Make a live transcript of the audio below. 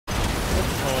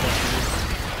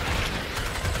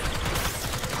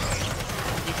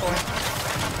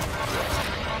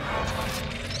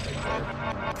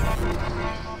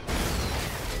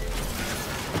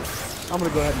I'm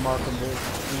gonna go ahead and mark them, dude.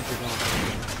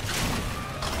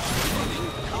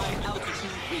 High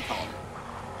altitude recall.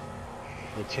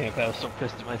 The champ, I was so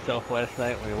pissed at myself last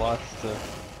night when we lost to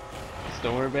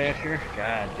Stormer Basher.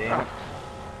 God damn it.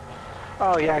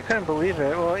 Oh yeah, I couldn't believe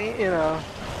it. Well,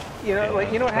 Yeah,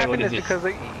 like what happened is just...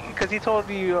 because he told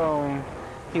you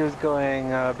he was going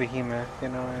Behemoth,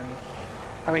 and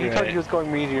I mean he told you he was going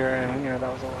Meteor, and that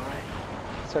was a lie.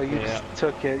 So you just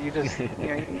took it. You just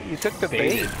you took the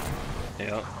bait.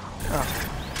 Yeah. Oh.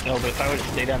 No, but if I would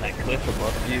have stayed on that cliff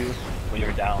above you when you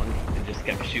were down and just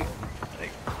kept shooting, like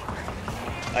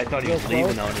I thought he was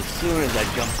leaving though, and as soon as I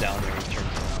jumped down there, he turned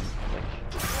around. Like...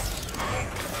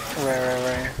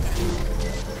 Right.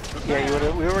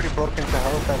 Yeah, we already broke into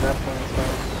health at that point, so.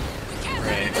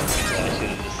 Right. Yeah, I should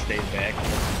have just stayed back.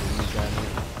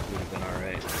 Would have been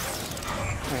alright.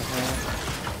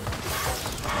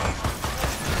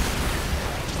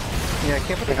 Yeah, I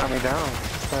can't believe they got me down.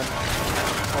 But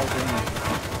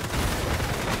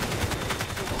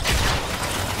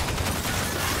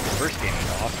the first game was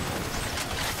awesome.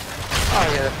 Oh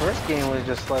yeah, the first game was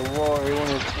just like, whoa, everyone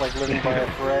was like living by a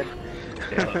thread.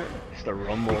 Yeah, just a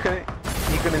rumble.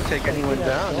 You couldn't take anyone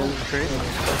down, it was crazy.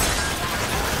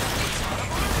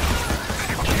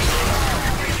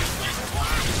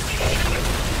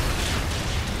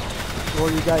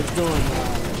 What are you guys doing?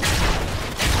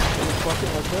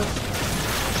 Bucket like this?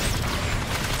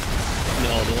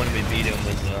 No, the one we beat him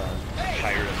was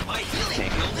Kyra. My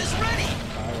healing field is ready.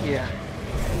 Yeah.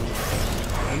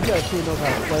 You guys see knows how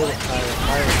to play with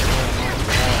Kyra.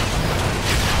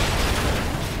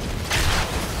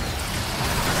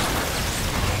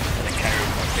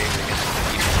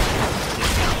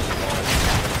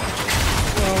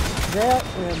 Well, that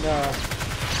and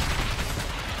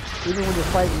even when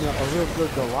you're fighting a real good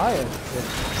Goliath, if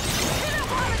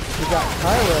you got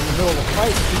Kyra in the middle of the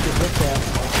fight, you can hit that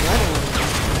adrenaline.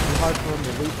 It's hard for him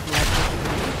to leap from that position.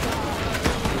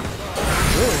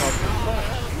 It's really hard for him to fight.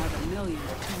 Another million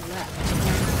or two left.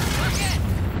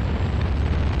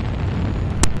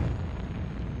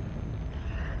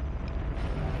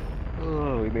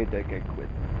 Oh, we made that guy quit.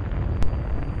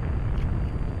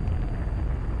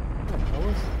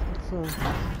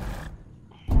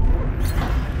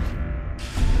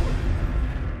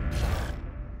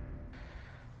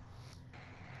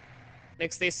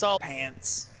 Next they saw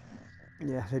pants.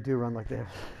 Yeah, they do run like they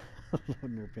have load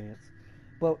in their pants.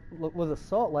 But with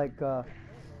assault, like one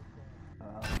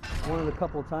of the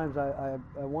couple of times I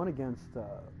won against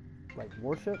like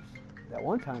warships, that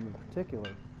one time in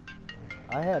particular,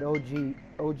 I had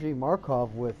OG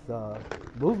Markov with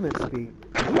movement speed.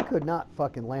 He could not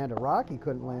fucking land a rock. He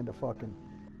couldn't land a fucking,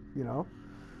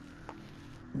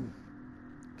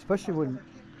 especially when,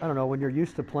 I don't know, when you're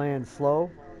used to playing slow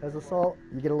as assault,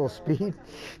 you get a little speed.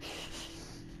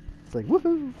 It's like,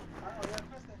 woohoo!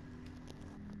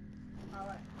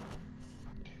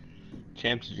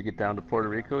 Champs, did you get down to Puerto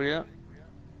Rico yet?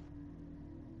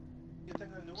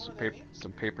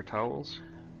 Some paper towels.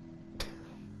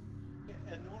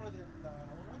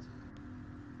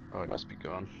 Oh, it must be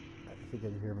gone. I think I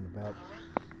can hear him in the back.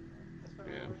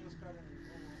 Yeah.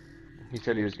 He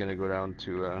said he was going to go down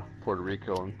to Puerto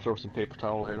Rico and throw some paper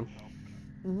towel at him.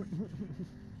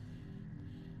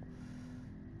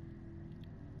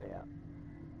 Yeah.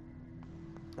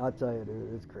 I'll tell you,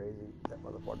 dude, it's crazy, that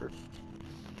motherfucker.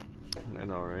 I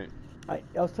know, right? I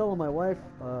was telling my wife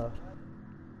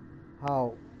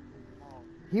how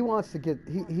he wants to get,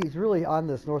 he's really on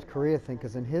this North Korea thing,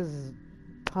 because in his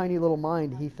tiny little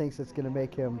mind, he thinks it's going to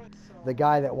make him the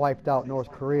guy that wiped out North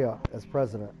Korea as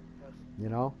president,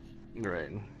 Right.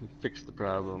 He fixed the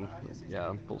problem.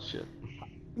 Yeah, bullshit.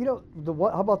 How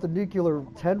about the nuclear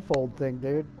tenfold thing,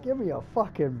 dude? Give me a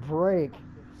fucking break. Do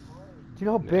you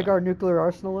know how big our nuclear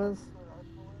arsenal is?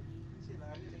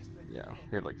 Yeah,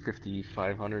 they had like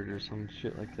 5,500 or some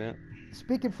shit like that.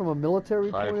 Speaking from a military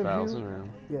point of view,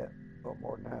 5,000. yeah,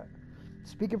 more than that.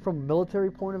 Speaking from a military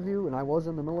point of view, and I was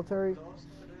in the military,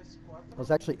 I was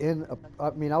actually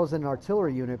I was in an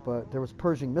artillery unit, but there was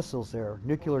Pershing missiles there,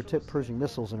 nuclear-tipped Pershing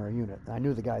missiles in our unit. And I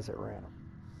knew the guys that ran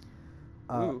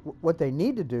them. What they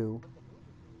need to do,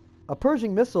 a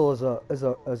Pershing missile is a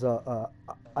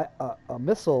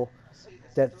missile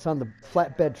that's on the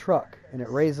flatbed truck, and it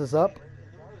raises up,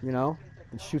 and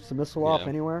shoots the missile off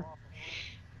anywhere.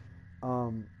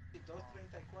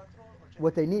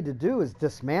 What they need to do is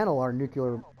dismantle our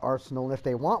nuclear arsenal, and if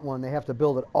they want one, they have to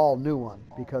build an all-new one,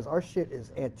 because our shit is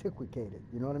antiquated.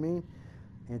 You know what I mean?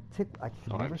 I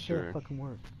can never say that fucking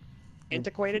word.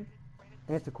 Antiquated?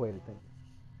 Antiquated thing.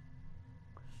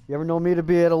 You ever know me to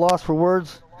be at a loss for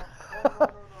words?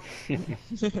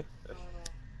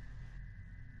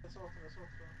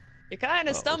 You kind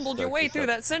of stumbled your way through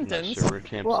that sentence. Not sure where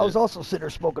camp's Well, I was at. also sitting there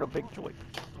smoking a big joint.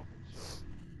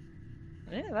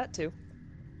 Yeah, that too.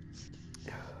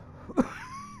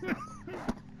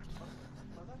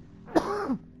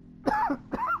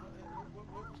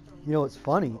 You know, it's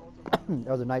funny.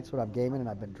 There are the nights when I'm gaming and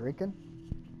I've been drinking.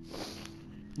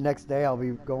 Next day, I'll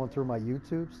be going through my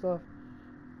YouTube stuff.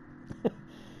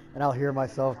 And I'll hear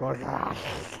myself going,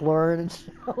 slurring and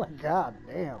shit. I'm like, God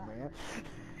damn, man.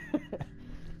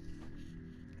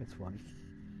 It's funny.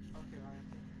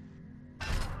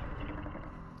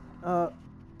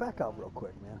 Back up real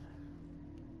quick, man.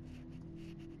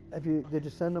 Did you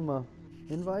send him a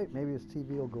invite? Maybe his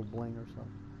TV will go bling or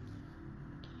something.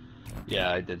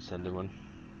 Yeah, I did send him one.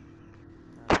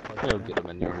 I'll get him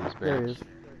in there when he's back. There he is.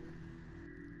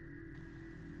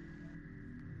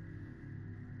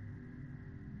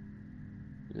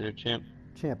 You there, champ?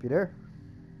 Champ, you there?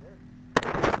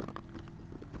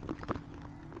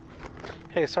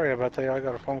 Hey, sorry about that. I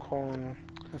got a phone call and.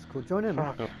 That's cool. Join in,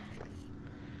 man. Fuck.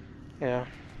 Yeah.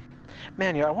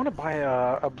 Man, I want to buy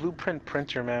a blueprint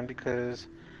printer, man, because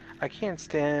I can't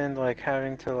stand like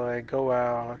having to like go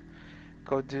out,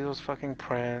 go do those fucking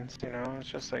prints. You know, it's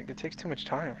just like it takes too much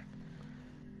time.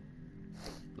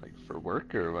 Like for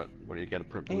work or what? What do you got to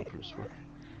print blueprints for?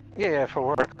 Yeah, for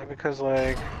work, like,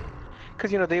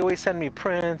 because you know they always send me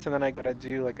prints and then I gotta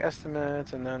do like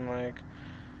estimates and then like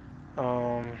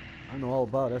I know all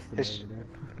about estimating, man.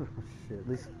 Shit, at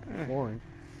least flooring.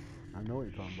 I know what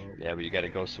you're talking about. Yeah, but you got to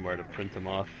go somewhere to print them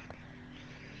off.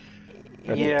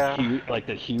 Yeah. Like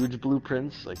the huge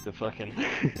blueprints, like the fucking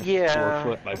Yeah.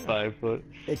 4 foot by 5 foot.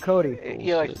 Hey, Cody.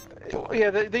 Yeah, like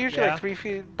they're usually Yeah. like 3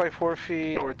 feet by 4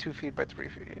 feet or 2 feet by 3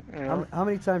 feet. You know? How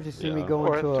many times you see me Yeah. go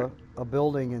Or into a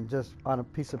building and just on a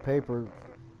piece of paper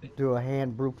do a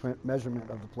hand blueprint measurement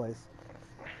of the place?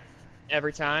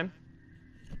 Every time.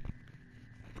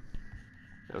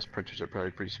 Those printers are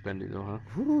probably pretty spendy though, huh?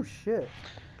 Whoo, shit.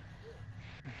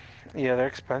 Yeah, they're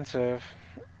expensive.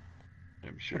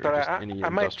 I'm sure But just I any might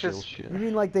industrial just- shit. You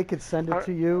mean like they could send it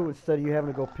to you instead of you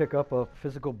having to go pick up a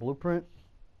physical blueprint?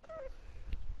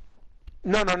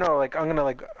 No. Like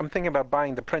I'm thinking about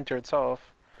buying the printer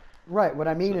itself. Right, what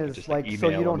I mean So you is just, like like, so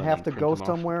you email don't them have and to print go them off?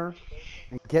 somewhere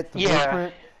and get the Yeah.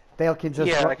 blueprint. They can just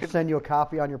Yeah, I could- send you a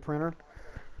copy on your printer.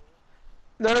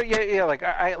 No, yeah. Like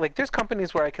I like there's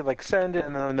companies where I could like send it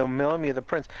and then they'll mail me the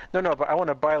prints. No, but I want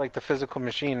to buy like the physical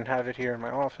machine and have it here in my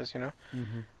office. You know,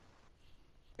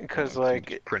 because So you like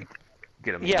just print,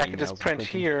 get them yeah, I in could emails just and print them.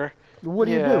 here. What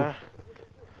do you do? Yeah.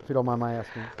 If you don't mind my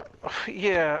asking.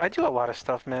 Yeah, I do a lot of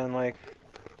stuff, man. Like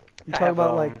You I talking have,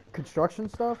 about like construction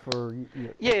stuff or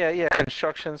yeah,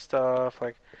 construction stuff.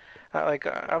 Like I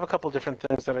have a couple different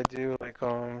things that I do, like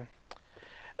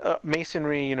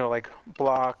masonry. You know, like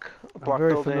block I'm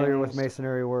very buildings. familiar with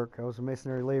masonry work. I was a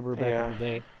masonry laborer back in the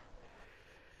day.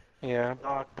 Yeah,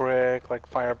 block brick, like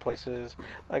fireplaces,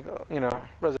 like you know,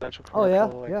 residential Oh yeah,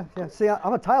 commercial. yeah. See,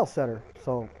 I'm a tile setter,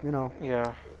 so you know.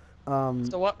 Yeah.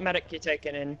 So what medic you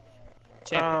taking in?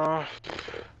 Champ?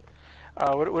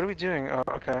 What are we doing? Oh,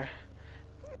 okay.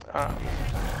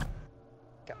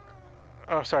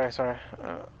 Oh, sorry.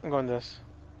 I'm going this.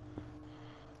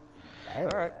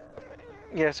 Alright.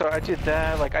 Yeah, so I did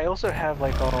that. Like, I also have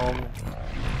like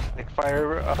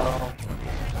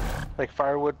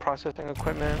firewood processing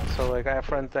equipment. So like, I have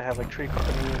friends that have like tree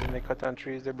companies and they cut down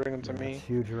trees. They bring them to me, It's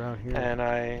huge around here. and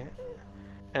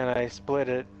I split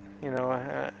it. You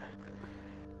know.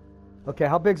 Okay,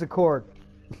 how big's a cord?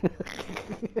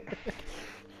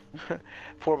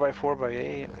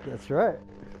 4x4x8. That's right.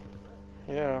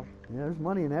 Yeah. Yeah, there's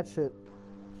money in that shit.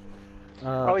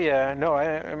 Oh yeah, no,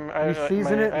 You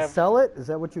season it and sell it? Is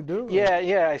that what you do?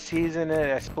 Yeah, I season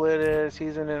it, I split it,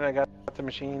 season it, I got the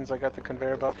machines, I got the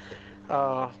conveyor belt.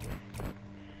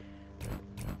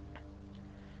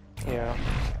 Yeah.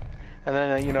 And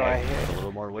then, you know, I got a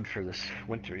little more wood for this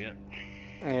winter yet.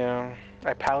 Yeah,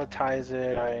 I palletize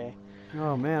it,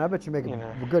 Oh man, I bet you make You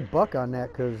know. a good buck on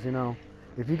that, because you know,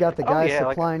 if you got the guys yeah,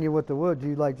 like- supplying you with the wood, do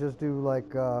you like just do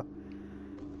like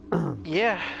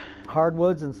yeah.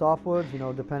 hardwoods and softwoods? You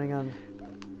know, depending on.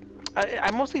 I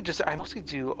mostly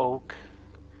do oak.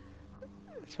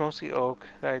 It's mostly oak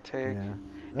that I take. Yeah,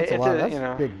 that's a It's lot. a, That's you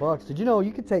know- big bucks. Did you know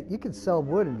you could sell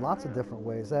wood in lots of different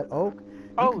ways? That oak.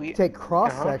 Oh, You yeah. could take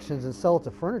cross Uh-huh. sections and sell it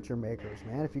to furniture makers,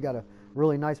 man. If you got a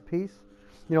really nice piece,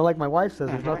 you know, like my wife says,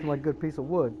 there's nothing like a good piece of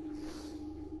wood.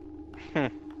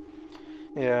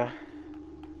 Yeah.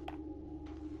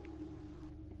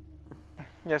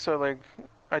 Yeah, so like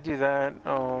I do that.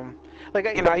 Like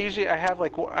you know, I have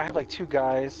like two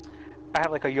guys. I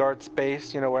have like a yard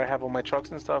space, you know, where I have all my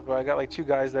trucks and stuff. But I got like two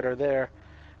guys that are there,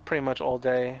 pretty much all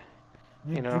day,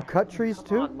 You know. You cut trees Come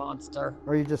too, on, monster.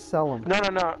 or you just sell them? No.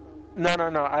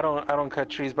 I don't cut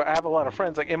trees, but I have a lot of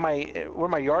friends. Like where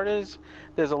my yard is,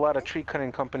 there's a lot of tree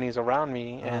cutting companies around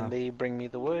me, and they bring me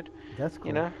the wood. That's cool.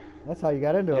 You know. That's how you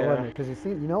got into it, wasn't Yeah. it? Because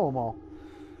you know them all.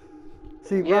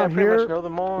 See, Yeah, I around pretty here, much know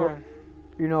them all.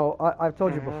 you know, I've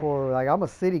told you Mhm. before, like I'm a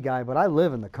city guy, but I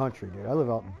live in the country, dude. I live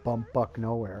out in bumfuck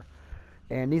nowhere.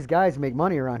 And these guys make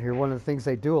money around here. One of the things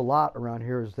they do a lot around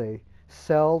here is they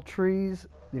sell trees.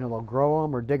 You know, they'll grow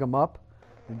them or dig them up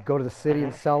and go to the city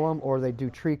and sell them, or they do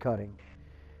tree cutting.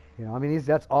 You know, I mean, these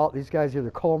guys are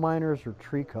either coal miners or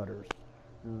tree cutters.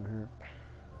 Around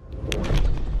here.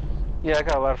 Yeah, I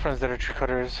got a lot of friends that are tree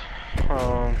cutters.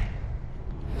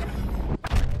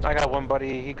 I got one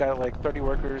buddy. He got like 30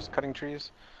 workers cutting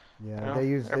trees. Yeah,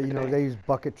 Every day. they use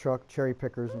bucket truck cherry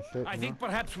pickers and shit. I you think know?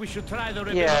 perhaps we should try the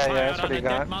Yeah, fire that's what on he a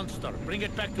got. dead monster. Bring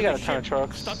it back to He got the a ton of ship.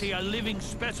 trucks. Study a living He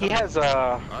specimen. has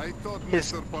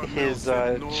his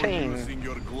chain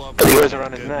that he wears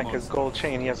around his neck, his gold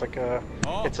chain. He has like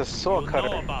it's a saw you cutter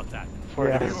know about that. for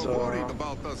Yeah. his.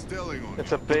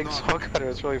 It's a big saw cutter.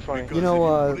 It's really funny. You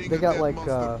know, they got like,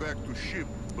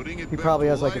 he probably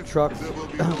has like a truck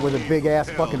with a big ass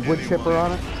fucking wood chipper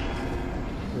on it.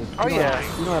 Oh yeah.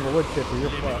 You don't have a wood chipper, you're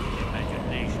fucked.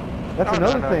 Imagination. That's Oh,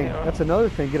 another no, thing. you know. That's another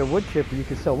thing. Get a wood chipper. You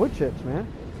can sell wood chips, man.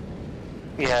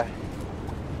 Yeah.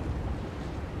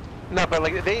 No, but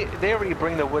like they already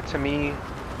bring the wood to me,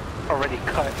 already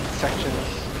cut in sections.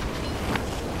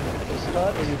 Just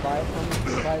cut, and you buy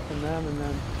it from them, and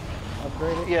then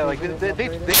upgrade it. Yeah, like season it, they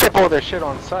upgrade it. ship all their shit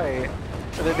on site.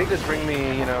 And they just bring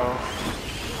me, you know,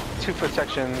 2-foot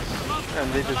sections,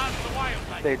 and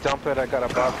they dump it. I got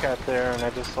a bobcat there, and I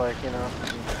just like, you know,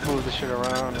 move the shit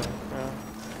around. And,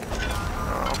 Come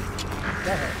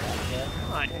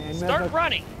on, And start that's-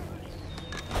 running.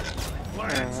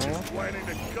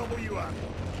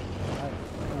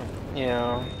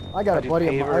 yeah. I got I a do buddy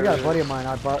of mine. I got a pavers. buddy of mine.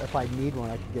 I bought, if I need one,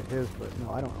 I could get his, but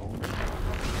no, I don't own it.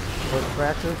 For a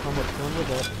tractor, how much fun with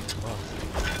that?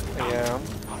 Yeah.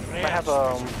 I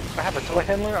have a toy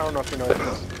handler. I don't know if you know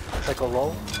this. It's like a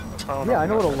lull. Yeah, I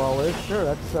know what a lull is. Sure,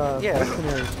 that's Yeah.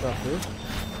 missionary stuff, dude.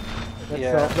 That's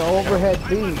Yeah. the overhead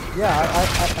beam. Yeah,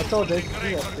 I told you. Yeah,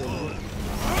 hey,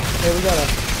 we got a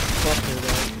cluster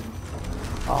there.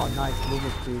 Oh, nice,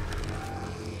 movement speed.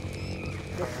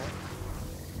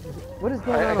 What is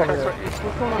going I on got over his there? right-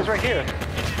 What's going on? He's right here.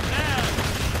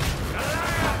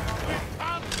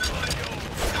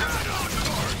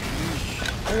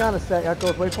 Hang on a sec,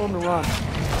 Echoes. Wait for him to run.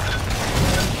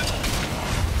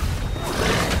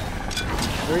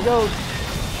 There he goes.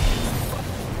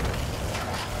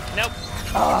 Nope.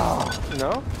 Oh,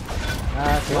 No?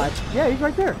 that's right. Yeah, he's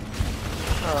right there.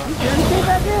 He's here. He came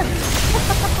back in.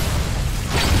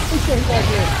 He came back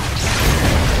in.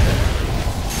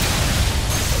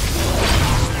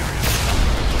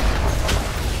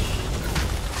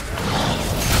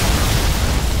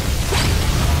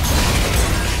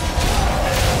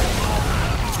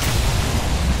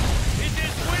 It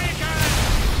is weaker!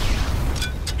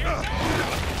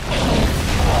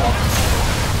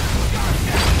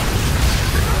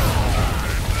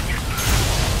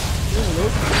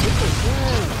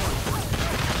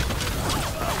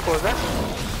 What was that?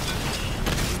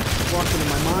 Walked into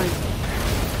my mind.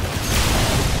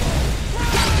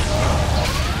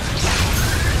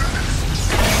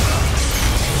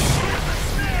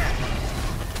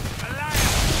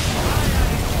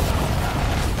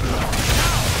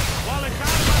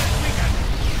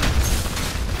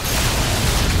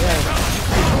 Yeah,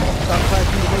 sometimes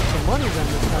you make some money then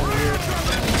this time of year.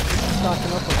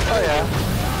 Stocking up on Oh yeah.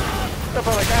 No,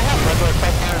 but like I have regular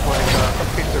customers like some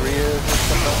pizzerias and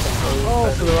stuff like those.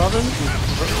 Oh, for the ovens?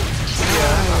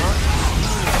 Yeah.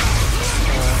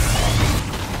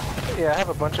 Yeah, I have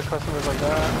a bunch of customers like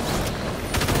that.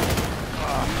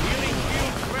 Healing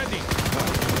fields ready.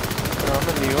 You know, I'm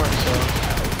in New York, so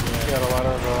we got a lot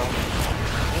of.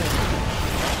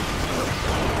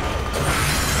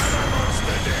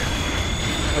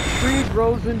 A tree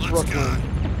grows in Brooklyn.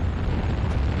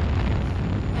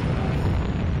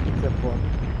 Except book.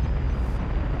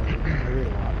 I read a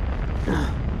lot.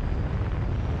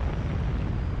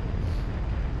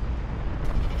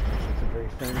 It's a very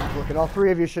famous book, and all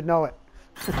three of you should know it.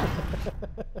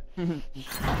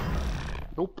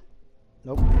 Nope.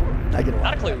 Nope. I get a Not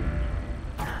lot. a clue.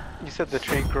 You said the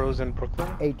tree grows in Brooklyn?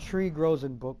 A tree grows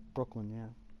in Brooklyn, yeah.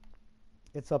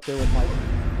 It's up there with Mike.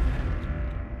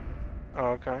 Oh,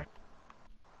 okay.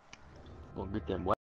 Well, get them